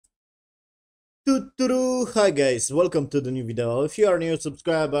Hi guys, welcome to the new video. If you are new,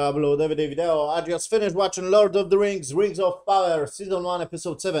 subscribe, I upload every day video. I just finished watching Lord of the Rings, Rings of Power, Season 1,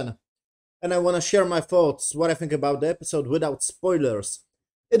 Episode 7. And I want to share my thoughts, what I think about the episode without spoilers.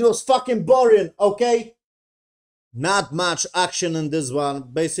 It was fucking boring, okay? Not much action in this one.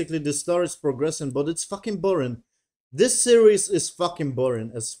 Basically the story is progressing, but it's fucking boring. This series is fucking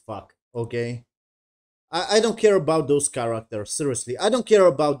boring as fuck, okay? I don't care about those characters, seriously. I don't care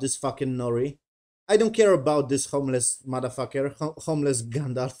about this fucking Nori. I don't care about this homeless motherfucker, homeless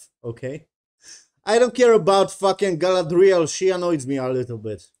Gandalf, okay? I don't care about fucking Galadriel, she annoys me a little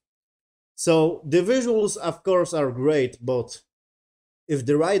bit. So, the visuals, of course, are great, but if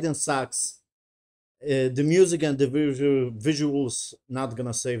the writing sucks, the music and the visuals not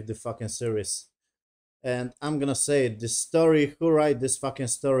gonna save the fucking series. And I'm gonna say it, the story, who write this fucking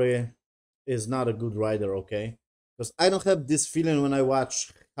story is not a good writer, okay? Because I don't have this feeling when I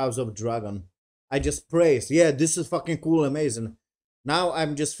watch House of Dragon. I just praise, yeah, this is fucking cool, amazing. Now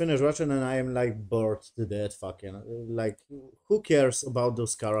I'm just finished watching and I am like bored to death, fucking. Like, who cares about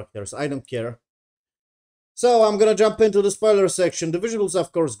those characters? I don't care. So I'm gonna jump into the spoiler section. The visuals,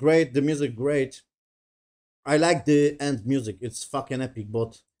 of course, great. The music, great. I like the end music. It's fucking epic,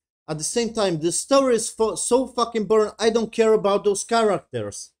 but at the same time, the story is so fucking boring. I don't care about those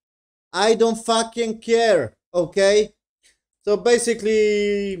characters. I don't fucking care, okay? So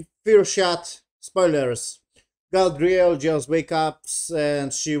basically, fear shot, spoilers. Galadriel just wake up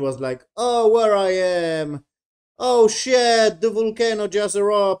and she was like, oh, where I am. Oh shit, the volcano just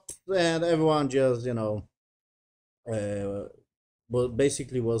erupted. And everyone just, well,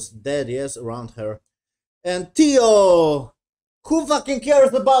 basically was dead, yes, around her. And Theo! Who fucking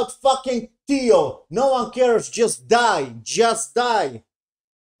cares about fucking Theo? No one cares, just die, just die.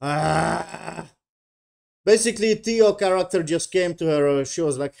 Basically, Theo character just came to her. She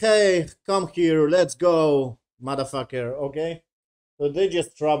was like, hey, come here, let's go, motherfucker, okay? So they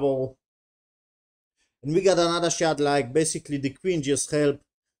just trouble. And we got another shot, like, basically the queen just helped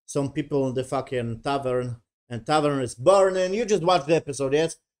some people in the fucking tavern. And tavern is burning. You just watch the episode,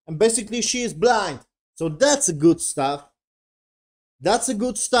 yes? And basically she is blind. So that's a good stuff. That's a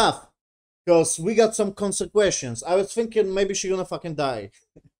good stuff. Because we got some consequences. I was thinking maybe she gonna fucking die.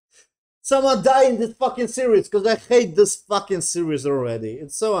 Someone die in this fucking series, because I hate this fucking series already.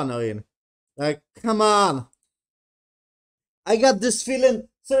 It's so annoying. Like, come on. I got this feeling,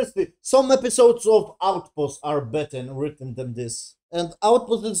 seriously, some episodes of Outpost are better written than this. And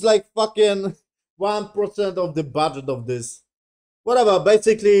Outpost is like fucking 1% of the budget of this. Whatever,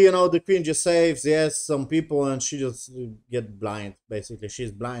 basically, the queen just saves, yes, some people, and she just get blind, basically.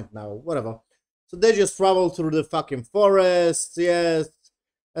 She's blind now, whatever. So they just travel through the fucking forest, yes.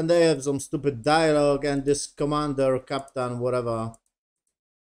 And they have some stupid dialogue, and this commander, captain, whatever,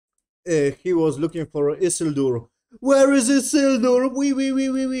 he was looking for Isildur. Where is Isildur?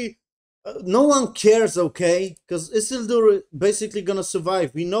 We. No one cares, okay? Because Isildur basically gonna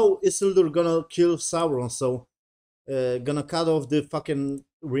survive. We know Isildur gonna kill Sauron, so gonna cut off the fucking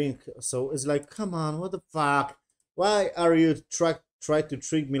ring. So it's like, come on, what the fuck? Why are you try to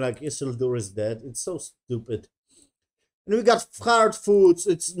trick me like Isildur is dead? It's so stupid. And we got hard foods.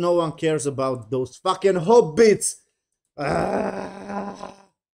 It's no one cares about those fucking hobbits. I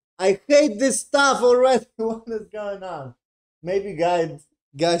hate this stuff already. What is going on? Maybe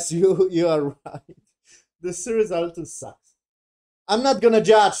guys, you are right. The series also sucks. I'm not gonna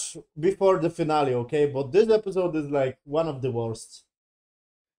judge before the finale, okay? But this episode is like one of the worst.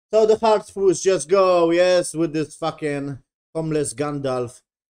 So the hard foods just go, yes, with this fucking homeless Gandalf.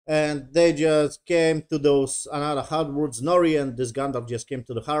 And they just came to those another hardwoods. Nori and this Gandalf just came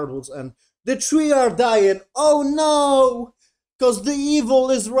to the hardwoods, and the tree are dying. Oh no! Because the evil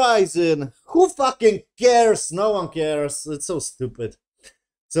is rising. Who fucking cares? No one cares. It's so stupid.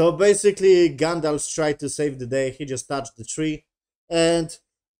 So basically, Gandalf tried to save the day. He just touched the tree. And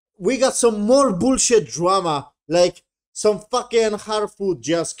we got some more bullshit drama. Like, some fucking Harfoot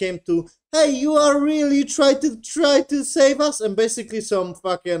just came to, hey, you are really try to save us? And basically some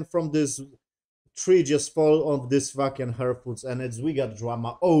fucking from this tree just fall on this fucking Harfoots, and we got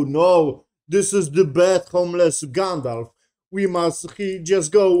drama. Oh no, this is the bad homeless Gandalf. He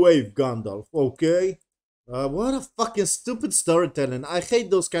just go away, Gandalf, okay? What a fucking stupid storytelling. I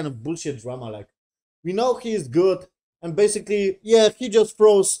hate those kind of bullshit drama. Like, we know he's good, and basically, yeah, he just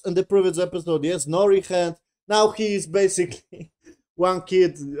froze in the previous episode. Yes, Nori had. Now he's basically one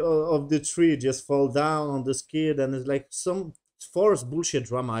kid of the tree just fall down on this kid, and it's like some forced bullshit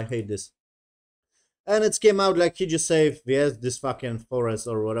drama. I hate this. And it came out like he just saved, yes, this fucking forest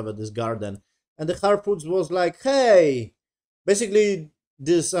or whatever, this garden. And the Harfoots was like, hey, basically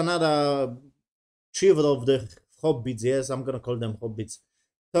this another chief of the hobbits, yes, I'm gonna call them hobbits,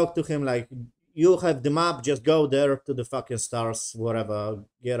 talk to him like, you have the map, just go there to the fucking stars, wherever,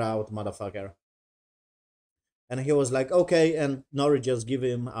 get out, motherfucker. And he was like, okay, and Nori just give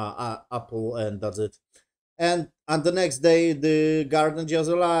him a apple, and that's it. And on the next day, the garden just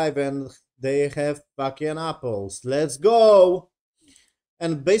alive, and they have fucking apples. Let's go!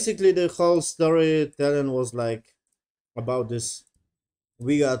 And basically, the whole storytelling was like about this.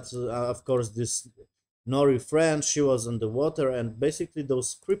 We got, of course, this Nori friend. She was in the water, and basically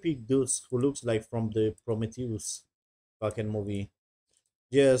those creepy dudes who looks like from the Prometheus fucking movie.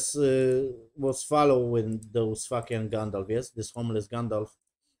 Yes, was following those fucking Gandalf. Yes, this homeless Gandalf,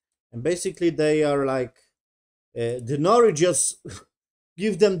 and basically they are like the Nori just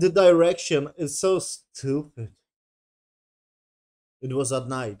give them the direction. It's so stupid. It was at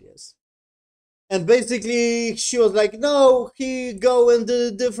night, yes. And basically she was like, no, he go in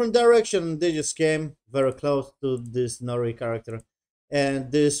the different direction. They just came very close to this Nori character.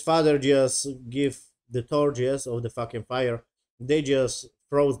 And this father just give the torch, yes, of the fucking fire. They just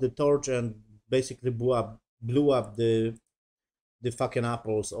froze the torch and basically blew up the fucking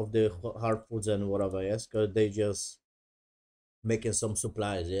apples of the hard foods and whatever, yes, because they just making some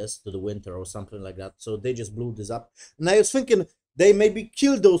supplies, yes, to the winter or something like that. So they just blew this up. And I was thinking they maybe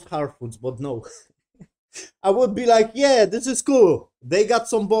killed those hard foods, but no. I would be like, yeah, this is cool. They got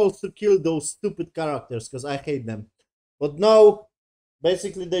some balls to kill those stupid characters because I hate them. But no,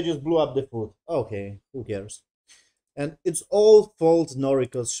 basically they just blew up the food. Okay, who cares? And it's all fault Nori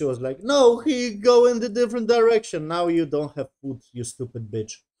because she was like, no, he go in the different direction. Now you don't have food, you stupid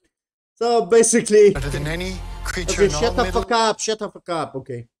bitch. So basically, Better than any creature okay, shut the fuck up, shut the fuck up,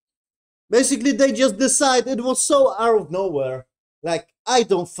 okay. Basically, they just decide it was so out of nowhere. Like, I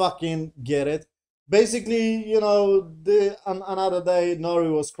don't fucking get it. Basically, another day,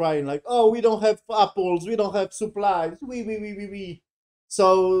 Nori was crying like, oh, we don't have apples, we don't have supplies, we.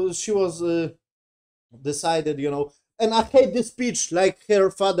 So she was decided, and I hate this speech like her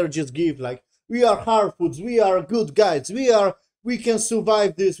father just gave, like, we are hard foods, we are good guys, we can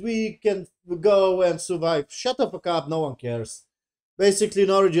survive this, we can go and survive. Shut the fuck up, no one cares. Basically,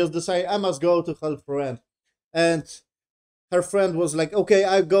 Nori just decided, I must go to help friend. And her friend was like, okay,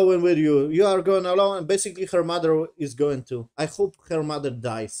 I'm going with you. You are going alone. And basically, her mother is going to. I hope her mother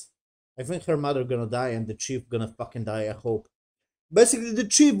dies. I think her mother gonna die and the chief gonna fucking die, I hope. Basically, the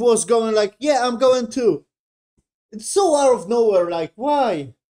chief was going like, yeah, I'm going too. It's so out of nowhere, like,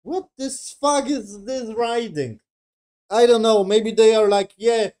 why? What this fuck is this writing? I don't know, maybe they are like,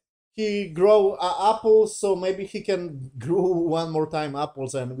 yeah, he grow apples, so maybe he can grow one more time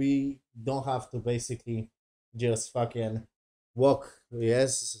apples and we don't have to basically just fucking walk.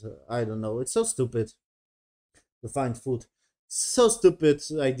 Yes, I don't know. It's so stupid to find food. So stupid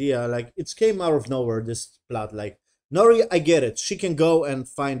idea. Like, it came out of nowhere, this plot. Like, Nori, I get it. She can go and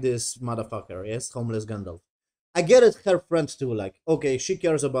find this motherfucker, yes, homeless Gandalf. I get it, her friend too. Like, okay, she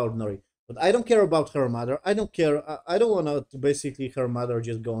cares about Nori. But I don't care about her mother. I don't care. I don't want to basically her mother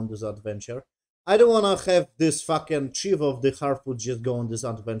just go on this adventure. I don't want to have this fucking chief of the Harfoot just go on this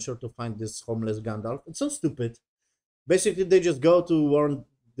adventure to find this homeless Gandalf. It's so stupid. Basically, they just go to warn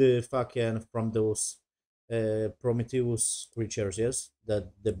the fucking from those Prometheus creatures, yes,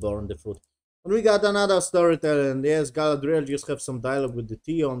 that they burn the food. And we got another storytelling. Yes, Galadriel just have some dialogue with the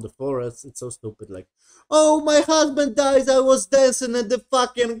Theo on the forest. It's so stupid. Like, oh, my husband dies. I was dancing in the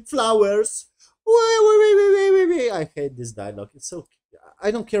fucking flowers. I hate this dialogue. It's so. I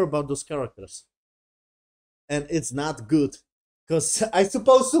don't care about those characters, and it's not good because I'm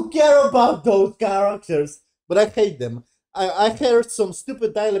supposed to care about those characters, but I hate them. I heard some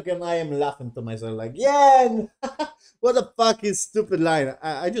stupid dialogue and I am laughing to myself like, yeah, what the fuck is stupid line?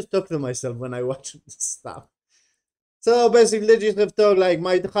 I just talk to myself when I watch this stuff. So basically, they just have talk like,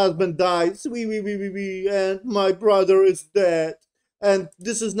 my husband dies, and my brother is dead. And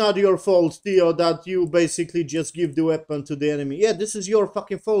this is not your fault, Theo, that you basically just give the weapon to the enemy. Yeah, this is your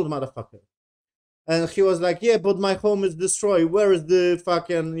fucking fault, motherfucker. And he was like, yeah, but my home is destroyed. Where is the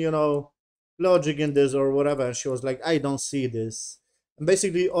fucking, logic in this or whatever? And she was like, I don't see this. And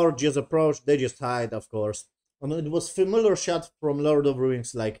basically, Orc just approached. They just hide, of course. And it was familiar shot from Lord of the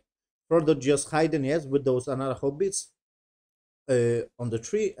Rings, like Frodo just hiding, yes, with those another hobbits on the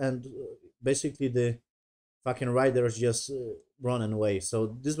tree, and basically the fucking riders just running away.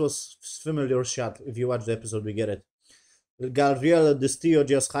 So this was familiar shot. If you watch the episode, we get it. Galadriel and the Theo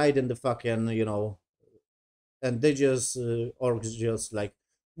just hide in the fucking, and they just orcs just like,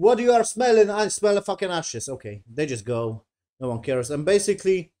 what you are smelling? I smell fucking ashes. Okay, they just go. No one cares. And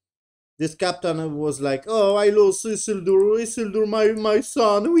basically, this captain was like, "Oh, I lost Isildur, my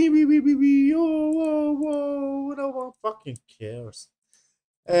son. Wee. Oh, whoa. No one fucking cares."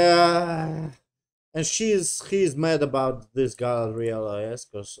 Uh, and he's mad about this Galadriel, yes,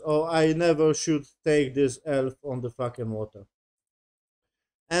 because I never should take this elf on the fucking water.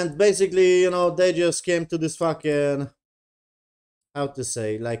 And basically, they just came to this fucking, how to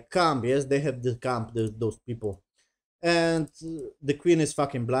say, like camp. Yes, they have the camp, those people, and the queen is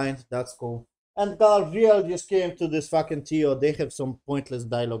fucking blind. That's cool. And Galadriel just came to this fucking Theo. They have some pointless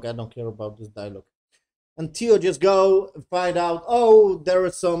dialogue. I don't care about this dialogue. And Theo just go find out, oh, there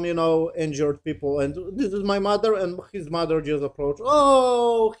are some, injured people, and this is my mother, and his mother just approach.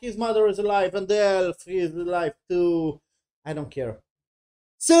 Oh, his mother is alive, and the elf is alive too. I don't care.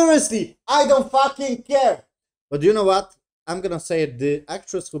 Seriously, I don't fucking care. But you know what? I'm gonna say it, the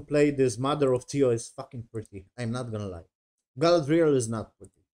actress who played this mother of Theo is fucking pretty. I'm not gonna lie. Galadriel is not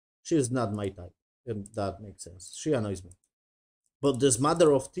pretty. She is not my type. If that makes sense. She annoys me. But this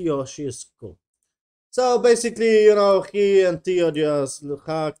mother of Theo, she is cool. So basically, he and Theo just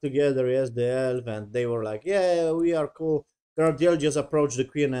hugged together, yes, the elf, and they were like, yeah, we are cool. Galadriel just approached the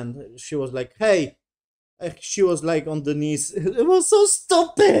queen and she was like, hey. She was like on the knees. It was so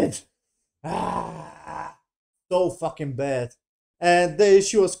stupid. So fucking bad. And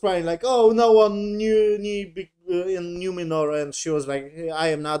she was crying like, oh, no one knew me in Numenor. And she was like, hey, I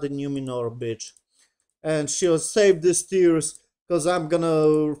am not a Numenor, bitch. And she was, save these tears because I'm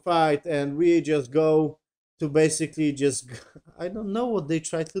gonna fight. And we just go to basically just, I don't know what they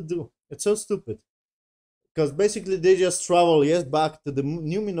try to do. It's so stupid. Because basically they just travel, yes, back to the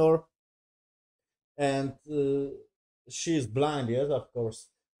Numenor. And she's blind, yes, of course.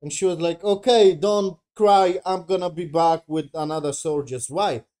 And she was like, okay, don't cry, I'm gonna be back with another soldiers.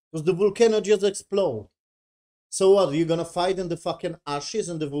 Why? Because the volcano just exploded. So what, you gonna fight in the fucking ashes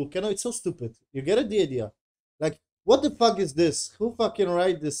in the volcano? It's so stupid. You get it, the idea? Like, what the fuck is this? Who fucking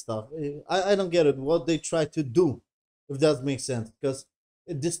write this stuff? I don't get it, what they try to do, if that makes sense. Because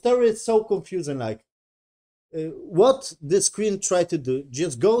the story is so confusing, like, what this queen tried to do,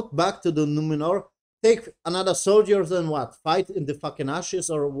 just go back to the Numenor, take another soldiers and what, fight in the fucking ashes,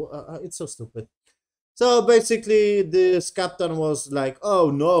 or it's so stupid. So basically this captain was like, oh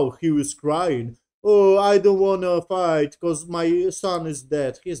no, he was crying, oh, I don't wanna fight because my son is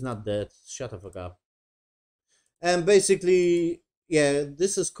dead. He's not dead, shut the fuck up. And basically, yeah,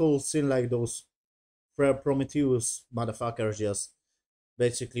 this is cool seeing like those Prometheus motherfuckers just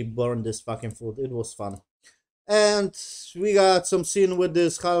basically burn this fucking food. It was fun. And we got some scene with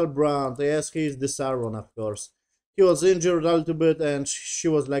this Halbrand. Yes, he's the Sauron, of course. He was injured a little bit, and she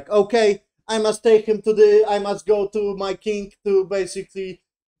was like, okay, I must take him I must go to my king to basically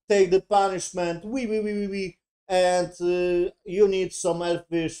take the punishment. We. And you need some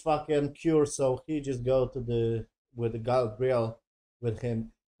elfish fucking cure, so he just go with the Galadriel with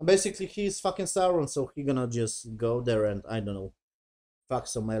him. And basically, he's fucking Sauron, so he gonna just go there and, I don't know, fuck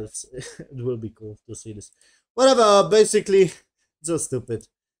some elves. It will be cool to see this. Whatever, basically, so stupid.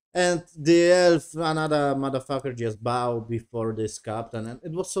 And the elf, another motherfucker, just bow before this captain, and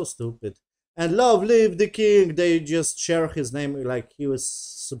it was so stupid. And love live the king, they just share his name like he was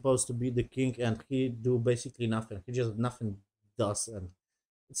supposed to be the king, and he do basically nothing. He just nothing does, and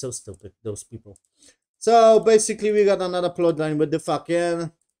it's so stupid, those people. So basically, we got another plotline with the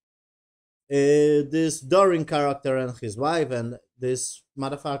fucking this Dorin character and his wife and this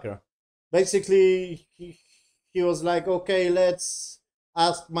motherfucker. Basically, he was like, okay, let's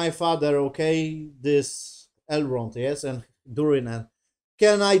ask my father, okay, this Elrond, yes, and Durin, and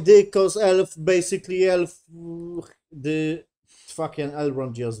can I dig? Cause basically the fucking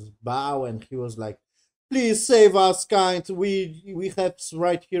Elrond just bow, and he was like, please save us, kind. We have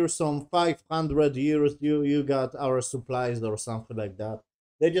right here some 500 years. You got our supplies or something like that.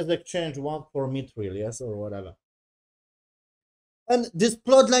 They just exchange one for Mithril, yes, or whatever. And this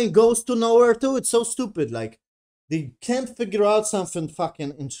plotline goes to nowhere too. It's so stupid. Like, they can't figure out something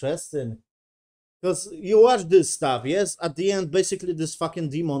fucking interesting. Because you watch this stuff, yes? At the end, basically, this fucking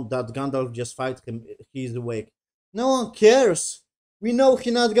demon that Gandalf just fight him, he's awake. No one cares. We know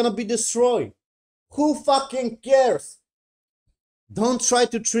he's not gonna be destroyed. Who fucking cares? Don't try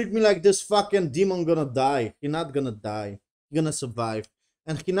to trick me like this fucking demon gonna die. He's not gonna die. He's gonna survive.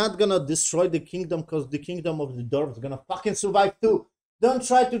 And he's not gonna destroy the kingdom because the kingdom of the dwarves is gonna fucking survive too. Don't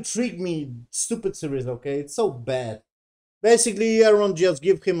try to trick me, stupid series, okay? It's so bad. Basically, Aaron just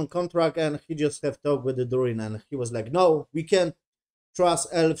give him a contract and he just have talk with the Durin, and he was like, no, we can't trust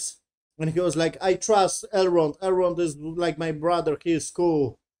elves. And he was like, I trust Elrond. Elrond is like my brother. He is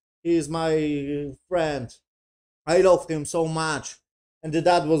cool. He is my friend. I love him so much. And the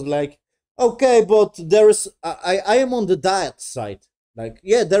dad was like, Okay, but there is I am on the diet side. Like,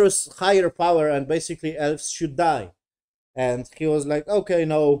 yeah, there is higher power, and basically elves should die. And he was like, okay,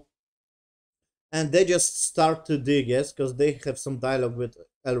 no. And they just start to dig, yes, because they have some dialogue with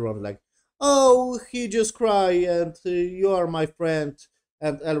Elrond, like, oh, he just cry, and you are my friend,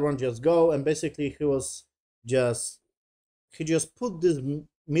 and Elrond just go, and basically just he just put this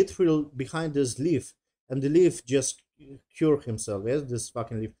mithril behind this leaf, and the leaf just cure himself. Yes, this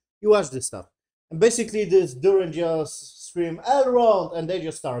fucking leaf. You watch this stuff, and basically this Durin just scream Elrond, and they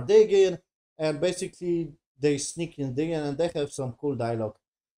just start digging, and basically they sneak in digging, and they have some cool dialogue.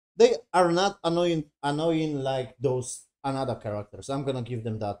 They are not annoying like those another characters. I'm gonna give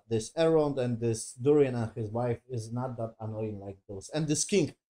them that. This Elrond and this Durin and his wife is not that annoying like those. And this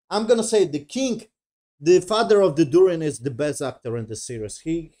king, I'm gonna say the king, the father of the Durin is the best actor in the series.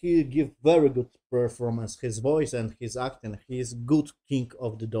 He give very good performance. His voice and his acting. He is good king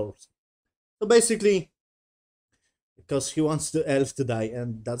of the dwarves. So basically, because he wants the elf to die,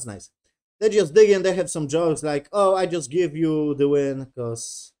 and that's nice. They just dig in. They have some jokes like, "Oh, I just give you the win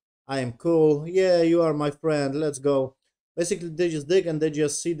because I am cool. Yeah, you are my friend. Let's go." Basically, they just dig and they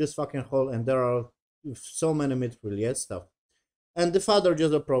just see this fucking hole, and there are so many mithril stuff. And the father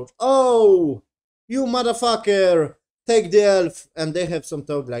just approached. Oh, you motherfucker! Take the elf, and they have some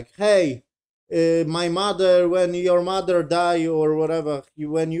talk like, "Hey, my mother, when your mother die or whatever,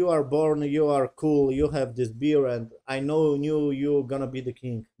 when you are born, you are cool. You have this beer, and I knew you gonna be the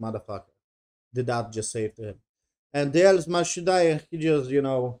king, motherfucker." The dad just saved him, and the elf must die. And he just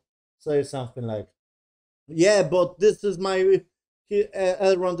say something like, "Yeah, but this is my."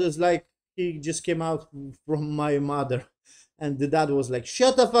 Elrond is like, he just came out from my mother, and the dad was like,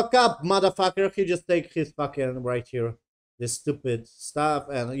 "Shut the fuck up, motherfucker!" He just take his fucking right here, this stupid stuff,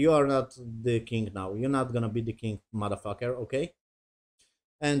 and you are not the king now. You're not gonna be the king, motherfucker. Okay?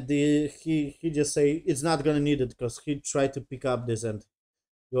 And he just say it's not gonna need it because he tried to pick up this, and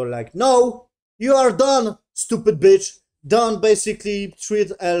you're like, "No, you are done, stupid bitch. Don't basically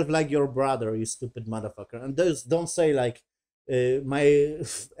treat elf like your brother, you stupid motherfucker." And don't say like, my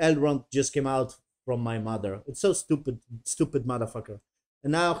Elrond just came out from my mother. It's so stupid, stupid motherfucker.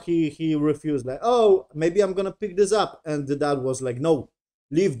 And now he refused, like, "Oh, maybe I'm gonna pick this up." And the dad was like, "No,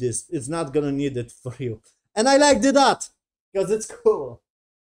 leave this. It's not gonna need it for you." And I like the dad because it's cool.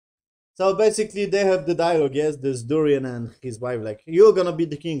 So basically, they have the dialogue, yes, this Durian and his wife, like, "You're gonna be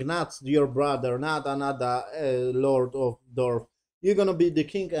the king, not your brother, not another lord of Dorf. You're gonna be the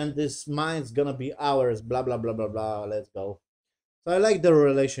king, and this mine's gonna be ours, blah, blah, blah, blah, blah, let's go." So I like the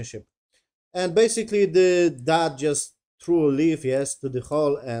relationship. And basically, the dad just threw a leaf, yes, to the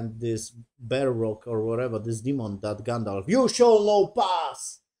hole, and this bear rock or whatever, this demon that Gandalf, "You shall no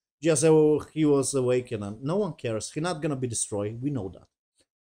pass!" Just he was awakened. No one cares. He's not gonna be destroyed. We know that.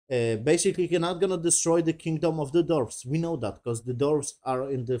 Basically, you're not gonna destroy the kingdom of the dwarves. We know that because the dwarves are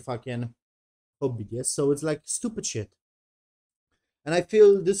in the fucking Hobbit, yes. So it's like stupid shit. And I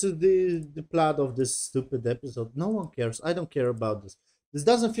feel this is the plot of this stupid episode. No one cares. I don't care about this. This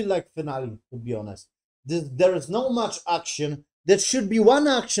doesn't feel like finale, to be honest. There is no much action. There should be one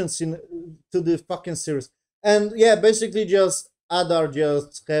action scene to the fucking series. And yeah, basically just Adar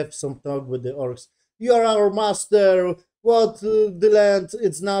just have some talk with the orcs. "You are our master. What the land?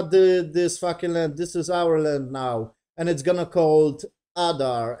 It's not this fucking land. This is our land now, and it's gonna called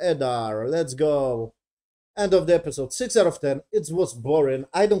Adar. Edar. Let's go." End of the episode. 6 out of 10. It was boring.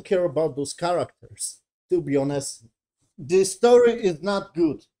 I don't care about those characters, to be honest. The story is not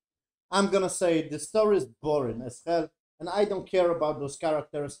good. I'm gonna say the story is boring as hell, and I don't care about those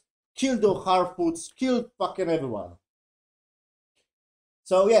characters. Kill the Harfoots, kill fucking everyone.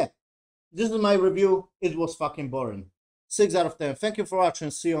 So yeah, this is my review. It was fucking boring. 6 out of 10. Thank you for watching.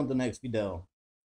 See you on the next video.